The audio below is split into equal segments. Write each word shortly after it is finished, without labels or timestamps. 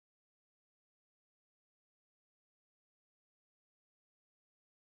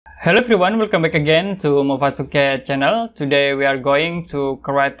Hello everyone, welcome back again to Mofasuke channel. Today we are going to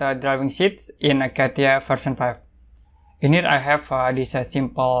create drawing sheets in Catia version 5. In here I have these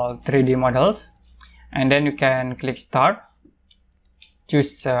simple 3D models, and then you can click start,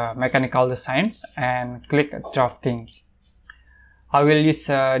 choose mechanical designs and click drafting. I will use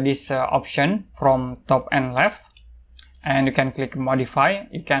this option from top and left, and you can click modify.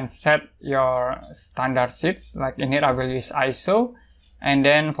 You can set your standard sheets, like in here I will use ISO. And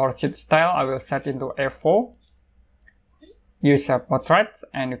then for sheet style, I will set into A4, use a portrait,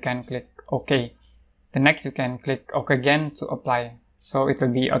 and you can click OK. The next you can click OK again to apply. So it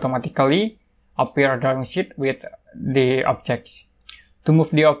will be automatically appear a drawing sheet with the objects. To move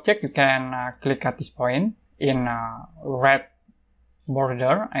the object, you can click at this point in red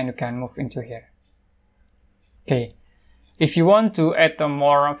border and you can move into here. Okay. If you want to add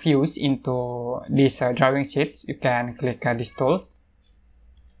more views into these drawing sheets, you can click these tools.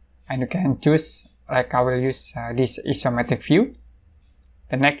 And you can choose, like I will use this isometric view.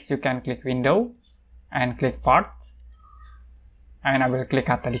 The next you can click window and click part, and I will click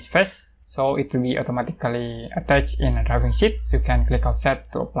at this face, so it will be automatically attached in a drawing sheet. You can click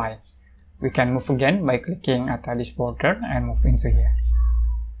outside to apply. We can move again by clicking at this border and move into here.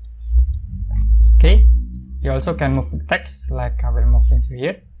 Okay, you also can move the text, like I will move into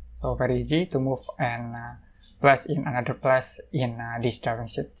here. So very easy to move and place in another place in this drawing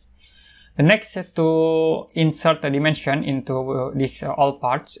sheet. The next, to insert a dimension into this all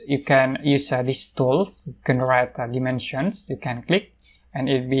parts, you can use these tools, generate dimensions. You can click and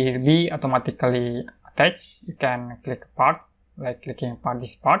it will be automatically attached. You can click part, like clicking part.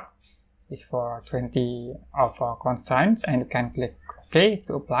 This part is for 20 of constraints, and you can click OK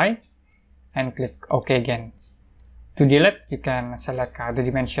to apply and click OK again. To delete, you can select the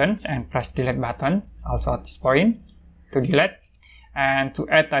dimensions and press delete buttons also at this point to delete. And to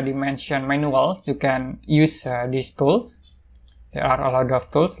add a dimension manual, you can use these tools. There are a lot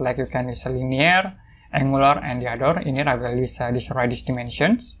of tools, like you can use a linear, angular, and the other. In here I will use these radius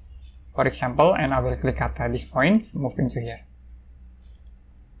dimensions, for example, and I will click at these points, move into here.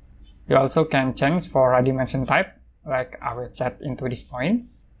 You also can change for a dimension type, like I will set into these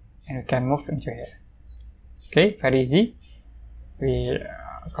points, and you can move into here. Okay, very easy. We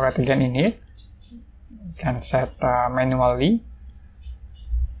create again in here. You can set manually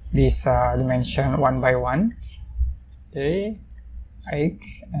this dimension 1 by 1. Okay, 8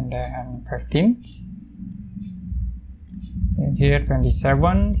 and then 15. Then here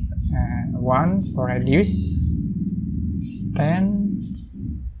 27 and 1 for radius, 10,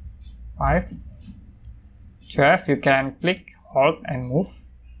 5, 12. You can click, hold and move.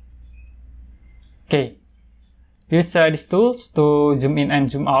 Okay, use these tools to zoom in and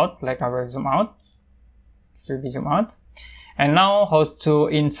zoom out, like I will zoom out. This will be zoom out. And now how to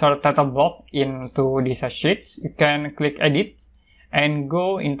insert title block into these sheets. You can click edit and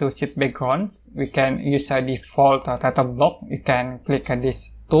go into sheet backgrounds. We can use a default title block. You can click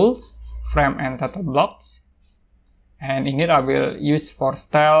these tools, frame and title blocks. And in here I will use for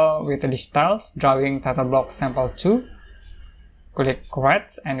style with the styles, drawing title block sample 2. Click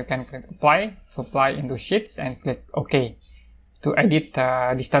create and you can click apply to apply into sheets and click OK. To edit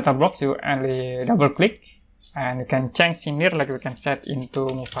these title blocks, you only double click. And you can change in here, like we can set into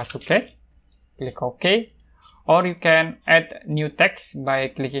Mofasuke, click OK, or you can add new text by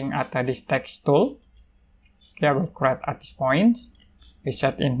clicking at this text tool. Okay, I will create at this point. We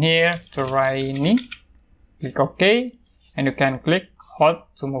set in here to rainy, click OK, and you can click hold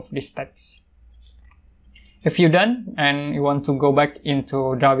to move this text. If you're done and you want to go back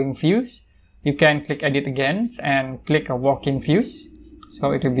into drawing views, you can click edit again and click working views.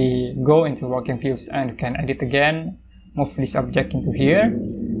 So it will be go into working views, and you can edit again, move this object into here,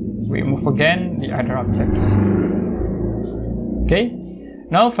 we move again the other objects. Okay,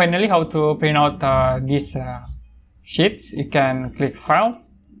 now finally how to print out these sheets. You can click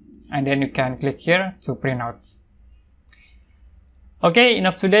files and then you can click here to print out. Okay,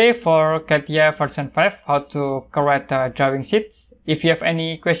 enough today for Catia version 5, how to create drawing sheets. If you have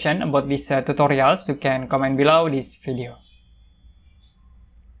any question about these tutorials, you can comment below this video.